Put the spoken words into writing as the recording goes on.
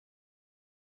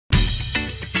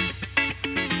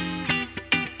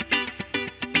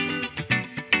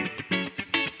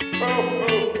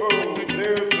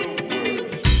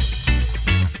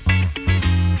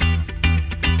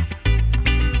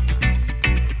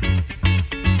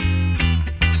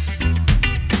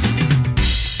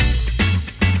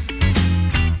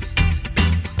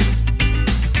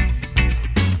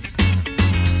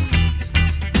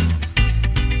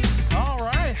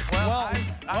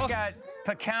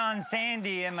pecan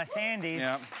sandy in my sandies.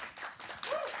 Yeah.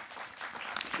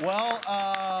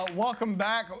 Well, welcome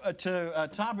back to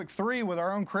topic 3 with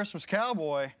our own Christmas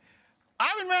cowboy,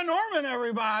 Ivan Van Norman,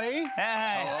 everybody.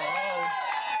 Hey.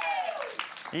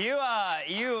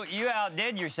 Hello. You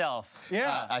outdid yourself.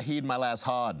 Yeah. I heed my last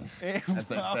hod, as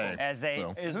they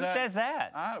say. Who says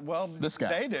that? Well, this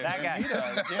guy. They do. That guy. He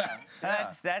does, yeah.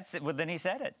 That's well, then he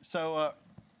said it. So,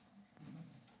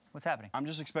 what's happening? I'm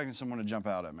just expecting someone to jump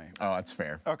out at me. Oh, that's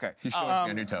fair. Okay. You should always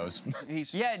be on your toes.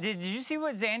 Yeah, did you see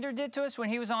what Xander did to us when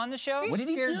he was on the show? What did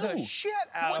he do? The shit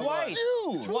out of Twice. us.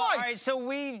 Twice. Well, all right, so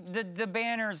the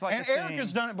banners like And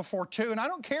Erica's done it before too, and I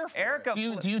don't care for Erica.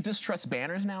 it. Do you distrust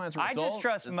banners now as a result? I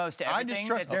distrust most I everything.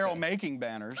 distrust that's- Daryl making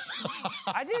banners.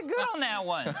 I did good on that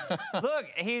one. Look,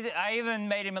 I even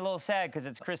made him a little sad because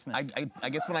it's Christmas. I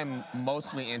guess what I'm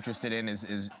mostly interested in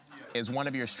is one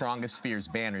of your strongest fears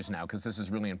banners now, because this is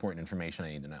really important information I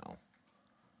need to know.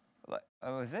 What?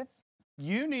 Oh, is it?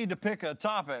 You need to pick a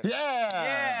topic.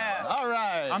 Yeah. All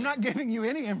right. I'm not giving you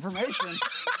any information.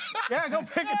 Yeah, go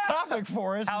pick a topic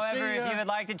for us. However, and see, if you would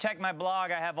like to check my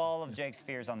blog, I have all of Jake's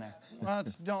fears on there. well,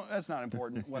 that's not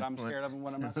important. What I'm scared of and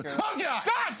what I'm not scared of. Oh, God!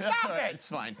 God, stop it! It's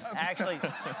fine. Actually,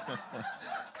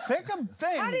 Pick a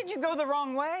thing. how did you go the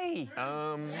wrong way?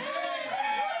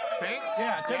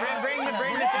 Yeah, take it. Bring the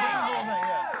thing.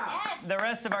 Yeah. The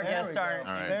rest of our There guests we go. aren't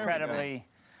All right. incredibly.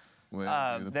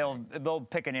 They'll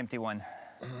pick an empty one,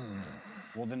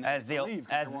 Well, then as the leave,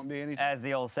 'cause there won't be any. as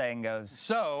the old saying goes.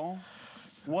 So,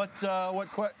 what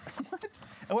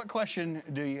question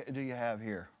do you have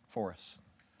here for us?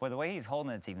 Boy, the way he's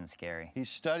holding it's even scary. He's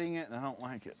studying it, and I don't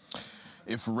like it.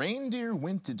 If reindeer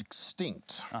went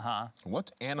extinct,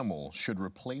 what animal should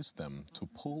replace them to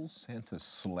pull Santa's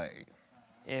sleigh?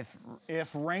 If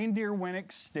reindeer went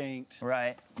extinct,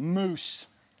 Right. moose.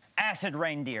 Acid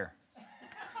reindeer.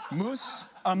 Moose?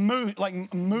 A moose,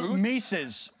 like Moose?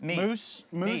 meeses. Meese.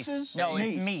 Mooses? No,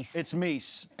 it's Meese. meese. It's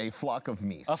meese. A flock of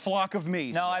meese. A flock of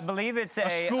meese. No, I believe it's a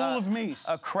school of meese.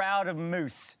 A crowd of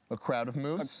moose. A crowd of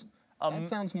moose? That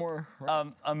sounds more...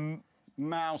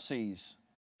 Mousies.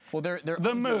 well, they're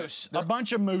The moose. A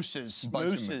bunch of mooses. Bunch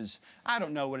of Mooses. I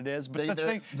don't know what it is, but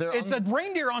they're it's a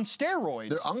reindeer on steroids.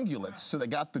 They're ungulates, so they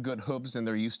got the good hooves and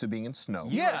they're used to being in snow.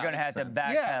 You're Yeah, gonna have to makes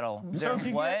backpedal. Yeah. So if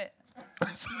you What?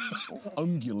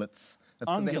 Ungulates. That's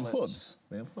because they have Ungulates. hooves.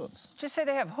 They have hooves. Just say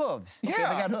they have hooves. Yeah. Okay, they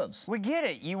got hooves. We get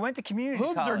it. You went to community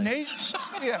Hooves are college.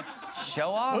 yeah.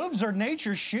 Show off. Hooves are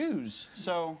nature's shoes.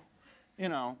 So, you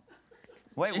know,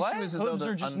 Wait, what? Issue is though hooves the-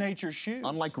 are just nature's shoes.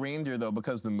 Unlike reindeer, though,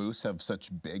 because the moose have such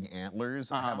big antlers,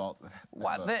 have all.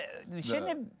 What? But shouldn't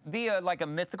it be like a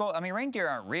mythical? I mean, reindeer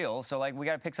aren't real, so like we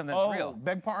got to pick something that's oh, real.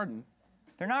 beg pardon.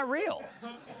 They're not real.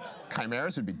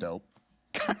 Chimeras would be dope.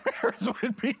 Chimeras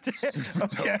would be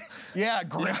okay. Yeah,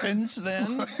 griffins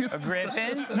then. A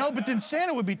griffin? No, but then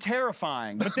Santa would be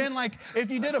terrifying. But then, like, if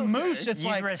you did a moose, it's You'd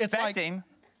like respect him.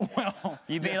 Well,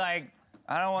 You'd be like,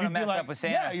 I don't want to you'd be mess like, up with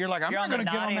Santa. yeah, you're like, I'm not the gonna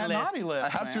get on that naughty list.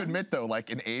 I have to man. admit, though, like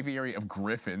an aviary of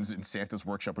griffins in Santa's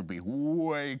workshop would be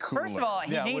way cooler. First of all,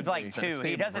 he Yeah, it needs would like be. Than a 2. He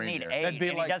stable doesn't need reindeer. 8, That'd be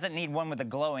and like- he doesn't need one with a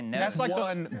glowing nose. That's like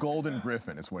one golden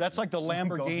griffin is what. That's like the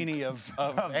Lamborghini of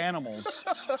animals.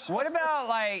 What about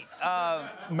like?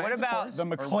 What about? The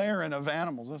McLaren of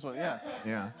animals. That's what. Yeah.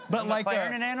 yeah. But like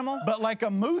McLaren an animal? But like a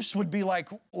moose would be like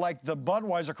the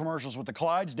Budweiser commercials with the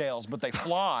Clydesdales, but they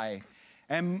fly,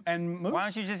 and moose. Why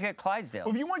don't you just get Clydesdale?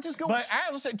 Well, if you want to just go. But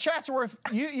listen, Chatsworth,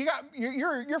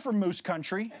 you're from Moose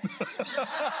Country.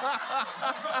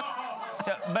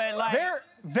 So, but like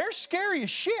They're scary as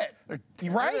shit,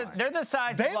 right? they're the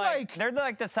size They of like they're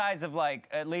like the size of like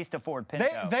at least a Ford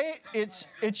Pinto.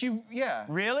 It's you, yeah.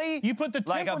 Really? You put the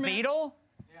like a temperament- Beetle?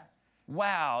 Yeah.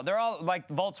 Wow, they're all like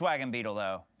Volkswagen Beetle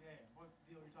though. Yeah. What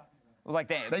Beetle are you talking about? Like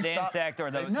the stop- insect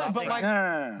or the No, but like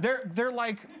No. they're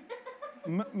like.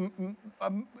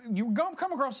 You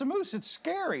come across a moose, it's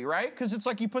scary, right? Because it's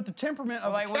like you put the temperament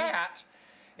of Like, a what do you- cat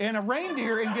in a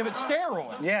reindeer and give it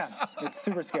steroids. Yeah, it's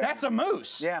super scary. That's a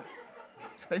moose. Yeah.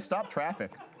 They stop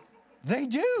traffic. They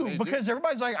do, because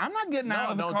everybody's like, I'm not getting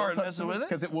out of the car and messing with it.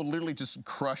 Because it will literally just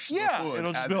crush Yeah, the hood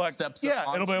it'll just as be it like, steps yeah,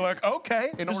 up it'll be onto like, okay,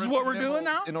 you. this is what we're doing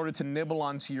now? In order to nibble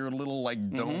onto your little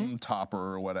like dome topper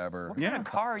or whatever. What kind of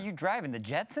car are you driving? The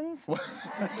Jetsons?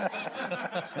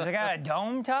 Does it got a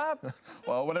dome top?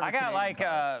 Well, whatever. I got Canadian like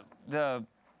car. the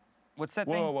what's that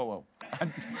thing? Whoa. You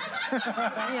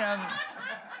know,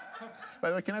 By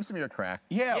the way, can I have some of your crack?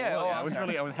 Yeah, Yeah, well, oh, I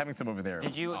was having some over there.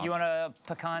 did you Awesome. you want a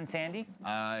pecan sandy?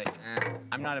 I'm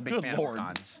not a big Good fan Lord. of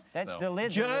pecans. That so. the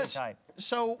lid's are really just tight.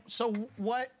 so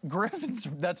what griffins?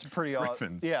 That's pretty odd.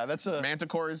 Griffins. Yeah, that's a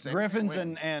Manticores. griffins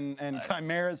and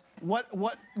chimeras. What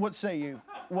say you?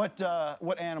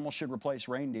 What animal should replace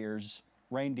reindeers?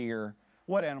 Reindeer.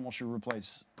 What animal should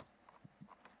replace?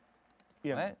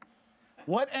 Yeah. What?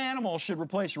 What animal should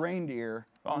replace reindeer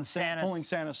On Santa's- pulling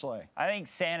Santa's sleigh? I think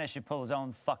Santa should pull his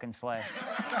own fucking sleigh.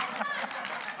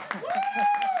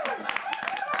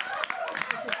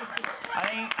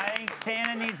 I think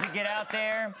Santa needs to get out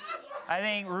there. I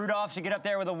think Rudolph should get up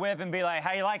there with a whip and be like,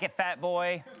 "How you like it, fat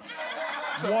boy?"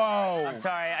 Whoa. I'm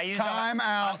sorry, I used Time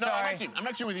out. I'm sorry. I'm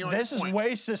actually with you on This this is point.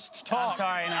 racist talk.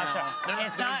 I'm sorry.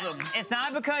 There's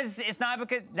It's not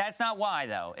because. That's not why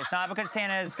though. It's not because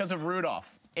Santa's. because of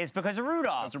Rudolph. It's because of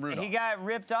Rudolph. Because of Rudolph. He got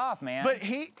ripped off, man. But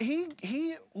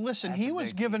listen, That's he a was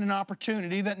big given piece. an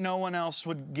opportunity that no one else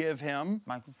would give him.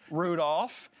 Michael?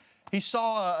 Rudolph. He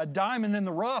saw a diamond in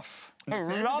the rough. Who, Santa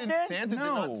Rudolph did? Santa did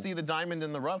No. not see the diamond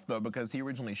in the rough though, because he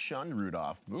originally shunned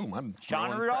Rudolph. Boom! I'm John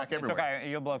throwing Rudolph? crack It's everywhere. okay.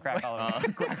 You'll blow crack all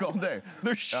over. Crack all day.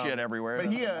 There's shit everywhere. But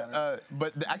it he, doesn't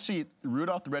matter. actually,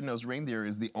 Rudolph the Red-Nosed Reindeer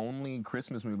is the only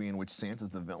Christmas movie in which Santa's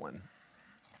the villain.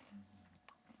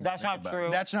 That's not about true.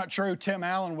 That's not true. Tim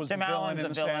Allen was Tim the villain Allen's in the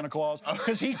the villain. Santa Claus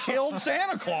because he killed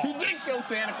Santa Claus. He did kill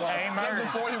Santa Claus. Hey, murder.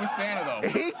 Before he was Santa, though.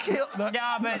 He killed.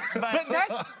 Yeah, but But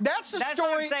that's the that's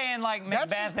story. what I'm saying. Like that's-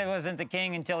 Macbeth wasn't the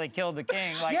king until he killed the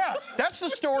king. Like, Yeah, that's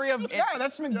the story of. Yeah,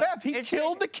 that's Macbeth. He it's-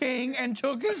 killed the king and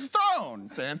took his throne.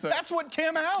 Santa. That's what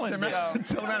Tim Allen Tim did. Allen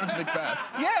is Macbeth.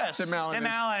 Yes. Tim Allen Tim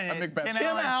is Allen a is- Macbeth. Tim Tim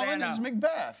Allen Allen Santa. is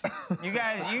Macbeth. You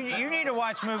guys, you need to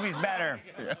watch movies better.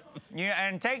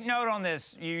 And take note on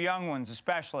this, you young ones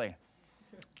especially.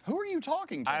 Who are you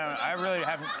talking to? I don't know. I really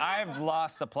haven't. I've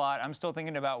lost the plot. I'm still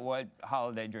thinking about what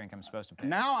holiday drink I'm supposed to pick.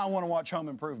 Now I want to watch Home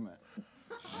Improvement.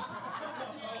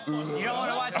 You don't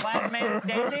want to watch Last Man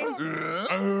Standing?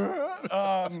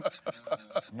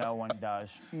 No one does.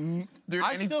 Dude,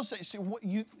 I still say, see, what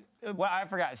you. Well, I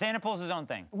forgot. Santa pulls his own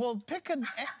thing. Well, pick an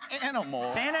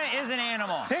animal. Santa is an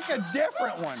animal. Pick a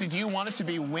different one. So do you want it to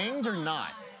be winged or not?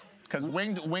 Because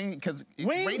because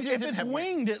Winged, if it's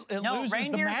winged, it No, loses the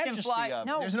reindeers can majesty fly. of it.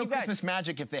 No, There's no you got- Christmas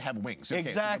magic if they have wings. Okay,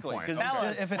 Exactly, good point. because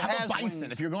Fellas, if it How has about bison?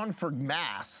 wings, If you're going for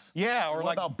mass. yeah, or what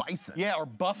like about bison? Yeah, or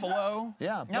buffalo.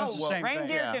 Yeah. No, That's the same thing.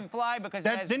 reindeer Yeah. can fly because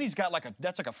That's, then he's got like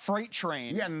that's like a freight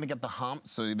train. Yeah, and then they get the hump,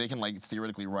 so they can like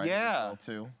theoretically ride it as Yeah. well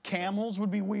too. Camels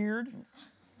would be weird.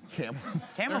 Camels.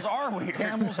 camels are weird.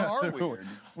 Camels are weird.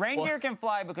 Reindeer can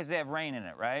fly because they have rain in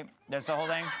it, right? That's the whole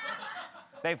thing.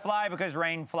 They fly because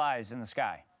rain flies in the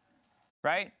sky,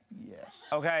 right? Yes.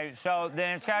 Okay, so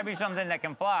then it's got to be something that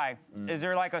can fly. Is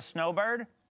there like a snowbird?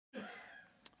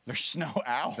 There's snow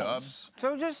owls. Doves.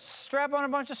 So just strap on a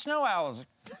bunch of snow owls.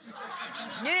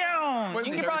 Yeah, What is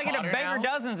you it, can probably Harry get a Potter baker now?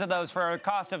 dozens of those for a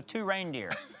cost of 2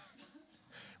 reindeer.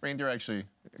 Reindeer actually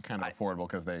kind of affordable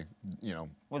because they, you know.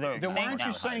 Well, they're Then why extinct aren't you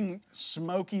now. saying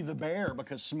Smokey the Bear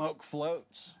because smoke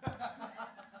floats?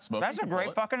 Smokey That's a can great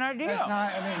pull it. fucking idea. That's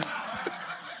not. I mean,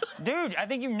 Dude, I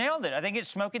think you nailed it. I think it's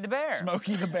Smokey the Bear.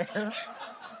 Smokey the Bear.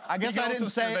 I guess can I also didn't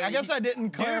say. survey- I guess I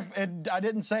didn't clarify. I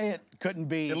didn't say it couldn't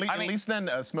be. At I mean- least then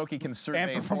Smokey can survey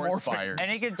forest Anthropomorphic. fires. And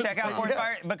he could check out forest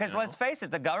fire because let's face it,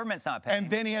 the government's not paying.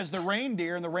 And then he has the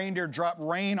reindeer, and the reindeer drop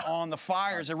rain on the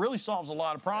fires. It really solves a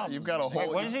lot of problems. You've got a whole. Wait,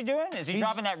 what is he doing? Is he He's-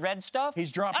 dropping that red stuff?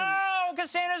 he's dropping- Oh,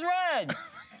 because Santa's red.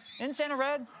 Isn't Santa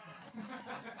red?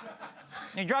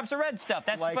 He drops the red stuff.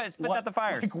 That's puts out the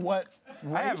fires. Like what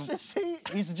I have- race is he?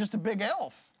 He's just a big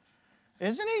elf,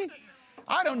 isn't he?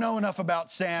 I don't know enough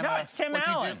about Santa. No, it's Tim What you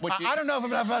do- Allen. what you- I don't know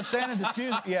enough about Santa.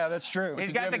 Excuse me. Yeah, that's true. He's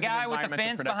you got have the is an guy with the environmental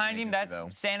fence protection behind him. agency, That's though.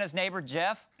 Santa's neighbor,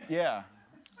 Jeff. Yeah.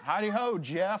 Howdy ho,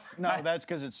 Jeff. No, that's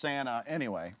because it's Santa.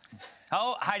 Anyway.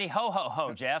 Oh, Heidi ho ho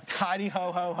ho, Jeff. Howdy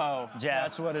ho ho ho. Jeff.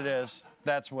 That's what it is.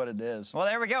 That's what it is. Well,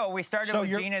 there we go. We started with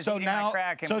Gina's eating my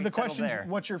crack, and so we the settled question there. is,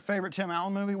 what's your favorite Tim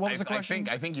Allen movie? What was the question?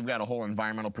 I think you've got a whole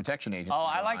environmental protection agency. Oh,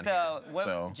 I going like on the here. what?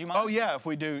 So, Jumanji? Oh yeah, if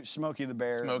we do Smokey the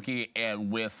Bear. Smokey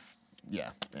and with,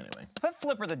 yeah. Anyway, Put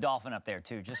Flipper the dolphin up there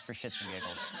too, just for shits and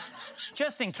giggles,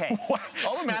 just in case.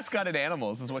 all the mascotted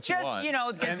animals is what you Just, want. you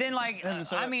know, because then, like, and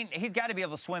so- I mean, he's got to be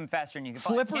able to swim faster than you can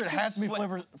fly. Flipper, Can't it you has to be swim-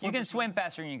 Flipper- You Flipper- can swim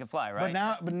faster than you can fly, right?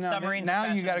 But now Submarines are now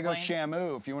faster you got to than go planes?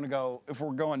 Shamu if you want to go. If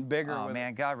we're going bigger. Oh, with man,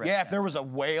 it. God rest Yeah, if that. there was a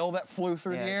whale that flew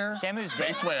through the air, Shamu's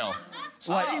Space whale.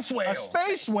 like Space whale. a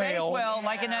space whale, Space whale,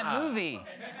 like in that movie,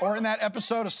 or in that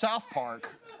episode of South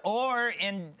Park. or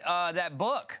in that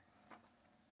book.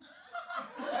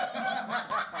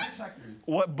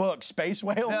 What book? Space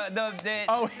whales? The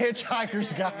Oh,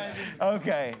 Hitchhiker's Guide.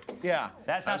 Okay, yeah.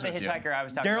 That's not the with you. hitchhiker I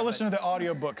was talking Daryl, about. listen to the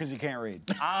audio book because he can't read.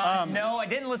 No, I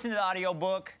didn't listen to the audio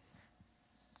book.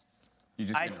 You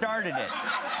just I started it.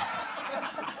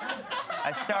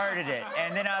 I started it,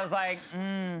 and then I was like,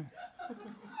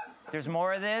 there's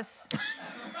more of this.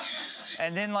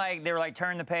 And then like they were like,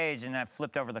 turn the page, and I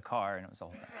flipped over the car, and it was the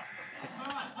whole thing.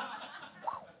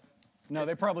 No,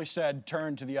 they probably said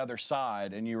turn to the other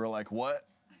side, and you were like, what?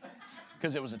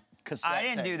 Because it was a cassette I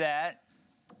didn't do tape. that.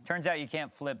 Turns out you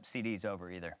can't flip CDs over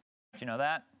either. Did you know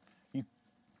that? You...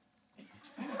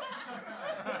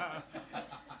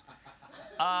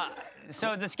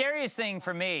 So the scariest thing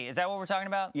for me, is that what we're talking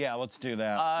about? Yeah, let's do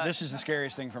that. This is the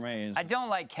scariest thing for me. Is I don't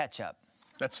like ketchup.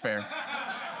 That's fair.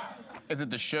 Is it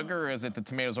the sugar, or is it the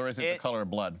tomatoes, or is it the color of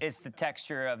blood? It's the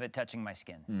texture of it touching my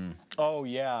skin. Oh,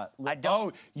 yeah.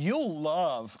 Oh, you'll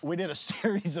love, we did a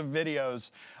series of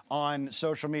videos on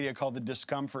social media called The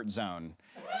Discomfort Zone,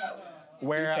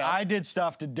 where I did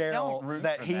stuff to Daryl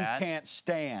that he can't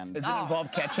stand. Does it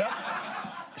involve ketchup?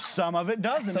 Some of it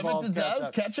does involve Some of it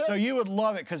does ketchup? So you would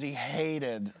love it because he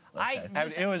hated.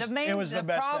 It was the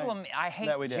best problem, thing I hate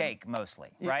that we did. Jake mostly,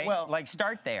 Yeah, right? well- like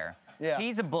start there. Yeah.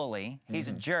 He's a bully. He's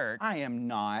a jerk. I am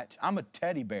not. I'm a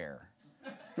teddy bear.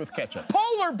 With ketchup.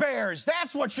 Polar bears.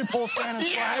 That's what you pull Santa's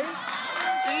sleigh.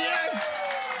 Yes!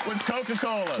 With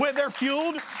Coca-Cola. They're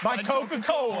fueled by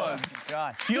Coca-Colas.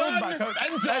 God. Fueled by Coca.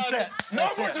 That's it. No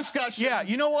That's more it. discussion. Yeah,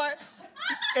 you know what?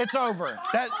 It's over.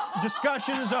 That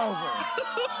discussion is over.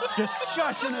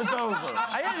 Discussion is over.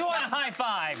 I just want a high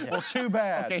five. Well, too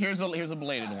bad. Okay, here's a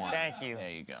belated one. Thank you. There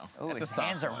you go. Ooh, That's his a soft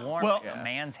hands are one. warm. Well- A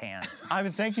man's hand.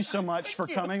 Ivan, thank you so much for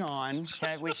coming on.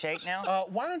 We shake now?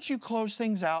 Why don't you close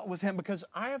things out with him? Because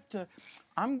I have to.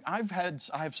 I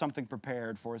have something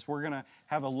prepared for us. We're gonna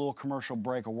have a little commercial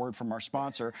break. A word from our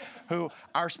sponsor,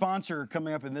 our sponsor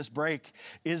coming up in this break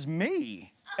is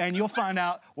me, and you'll find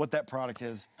out what that product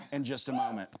is in just a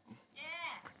moment.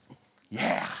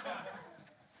 Yeah.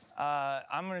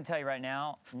 I'm going to tell you right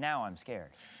now. Now I'm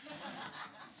scared.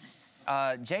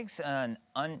 Jake's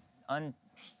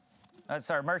that's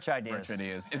our merch ideas. Merch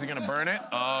ideas. Is he gonna burn it?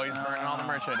 Oh, he's burning all the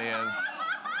merch ideas.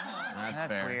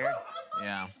 That's fair. Weird.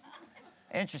 Yeah.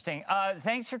 Interesting.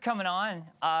 Thanks for coming on.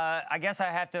 I guess I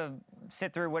have to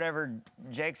sit through whatever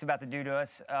Jake's about to do to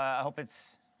us. I hope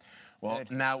it's Well,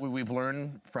 good. now we've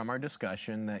learned from our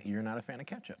discussion that you're not a fan of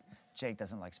ketchup. Jake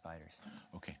doesn't like spiders.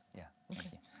 Okay. Yeah. Thank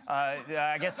you.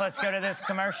 I guess let's go to this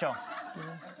commercial.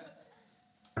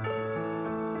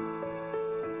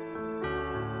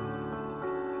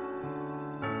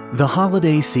 The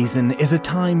holiday season is a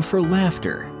time for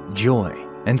laughter, joy,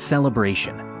 and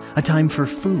celebration. A time for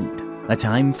food, a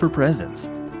time for presents,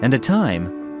 and a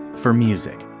time for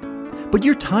music. But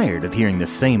you're tired of hearing the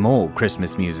same old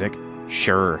Christmas music.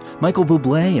 Sure, Michael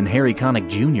Bublé and Harry Connick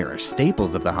Jr. are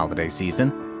staples of the holiday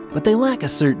season, but they lack a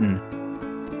certain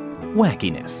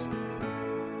wackiness.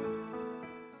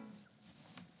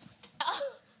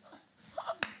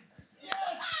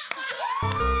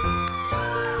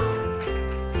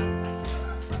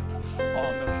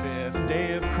 On the 5th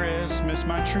day of Christmas,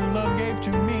 my true love gave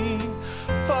to me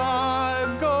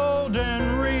 5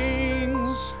 golden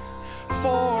rings,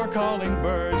 4 calling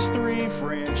birds, 3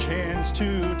 French hens,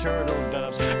 2 turtle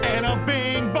doves, and a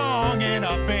bing bong, and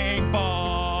a bing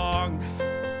bong.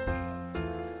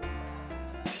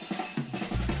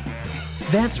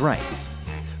 That's right.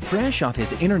 Fresh off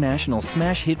his international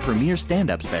smash hit premiere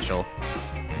stand-up special,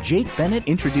 Jake Bennett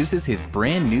introduces his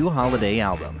brand new holiday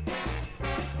album.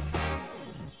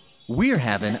 We're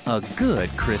having a good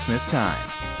Christmas time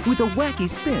with a wacky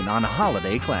spin on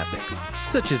holiday classics,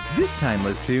 such as this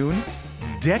timeless tune,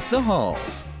 Deck the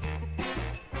Halls.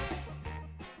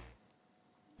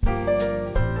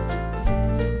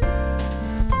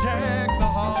 Deck the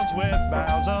halls with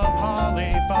boughs of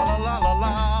holly, fa la la la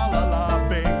la la la,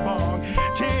 bing bong.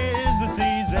 'Tis the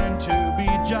season to be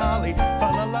jolly, fa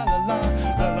la la la la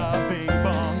la la, bing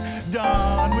bong.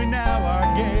 Don we now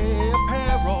our gay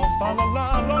apparel, fa la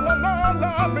la la la la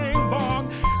la, bing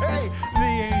bong. Hey, the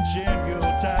ancient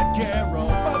Yuletide carol,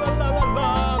 fa la la la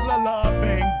la la la,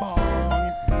 bing bong.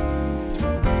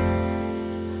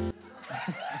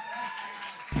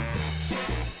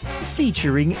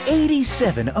 Featuring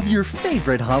 87 of your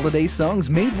favorite holiday songs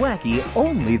made wacky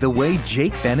only the way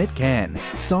Jake Bennett can.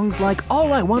 Songs like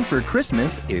All I Want for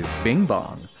Christmas is Bing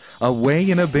Bong,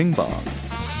 Away in a Bing Bong,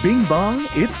 Bing Bong,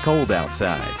 It's Cold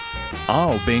Outside,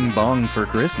 All Bing Bong for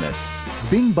Christmas,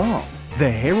 Bing Bong, The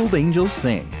Herald Angels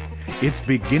Sing, It's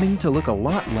Beginning to Look a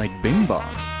Lot Like Bing Bong,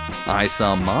 I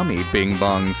Saw Mommy Bing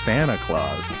Bong Santa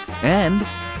Claus, and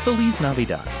Feliz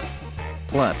Navidad.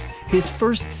 Plus, his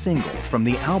first single from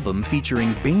the album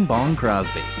featuring Bing Bong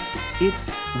Crosby. It's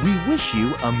We Wish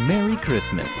You a Merry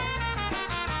Christmas.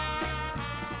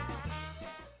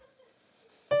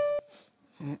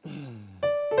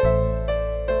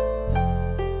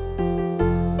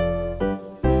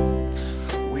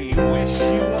 We wish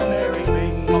you a Merry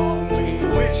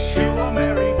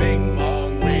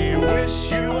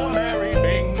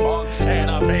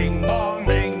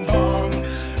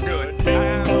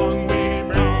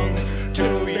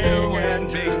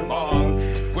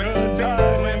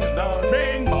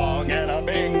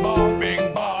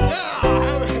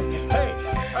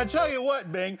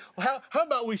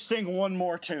about we sing one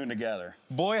more tune together?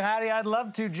 Boy, howdy, I'd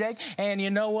love to, Jake. And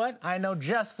you know what? I know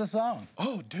just the song.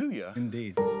 Oh, do ya?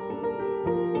 Indeed. Bing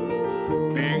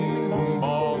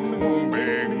bong,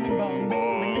 bing bong,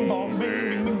 bing bong, bing bong,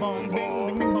 bing bong,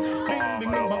 bing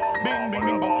bing bong, bing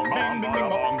bing bong, bing bing bong, bing bing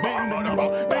bong, bing bing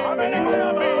bong, bing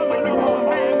bing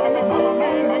bong,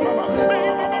 bing bing bong, bing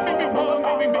bing bong, bing bing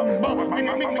bong, bing bing bong, bing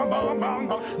bing bong, bing bing bong,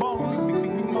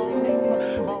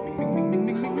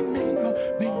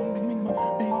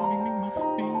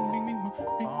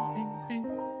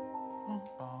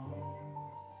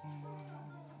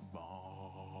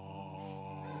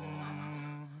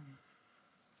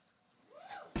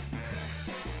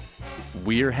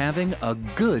 We're having a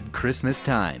good Christmas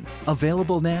time.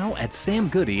 Available now at Sam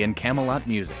Goody and Camelot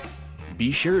Music.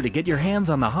 Be sure to get your hands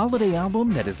on the holiday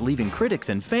album that is leaving critics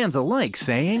and fans alike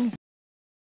saying...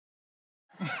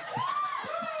 '87?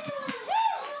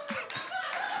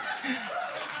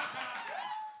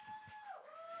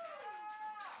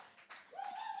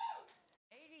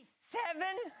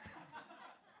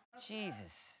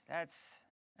 Jesus, that's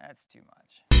too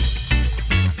much.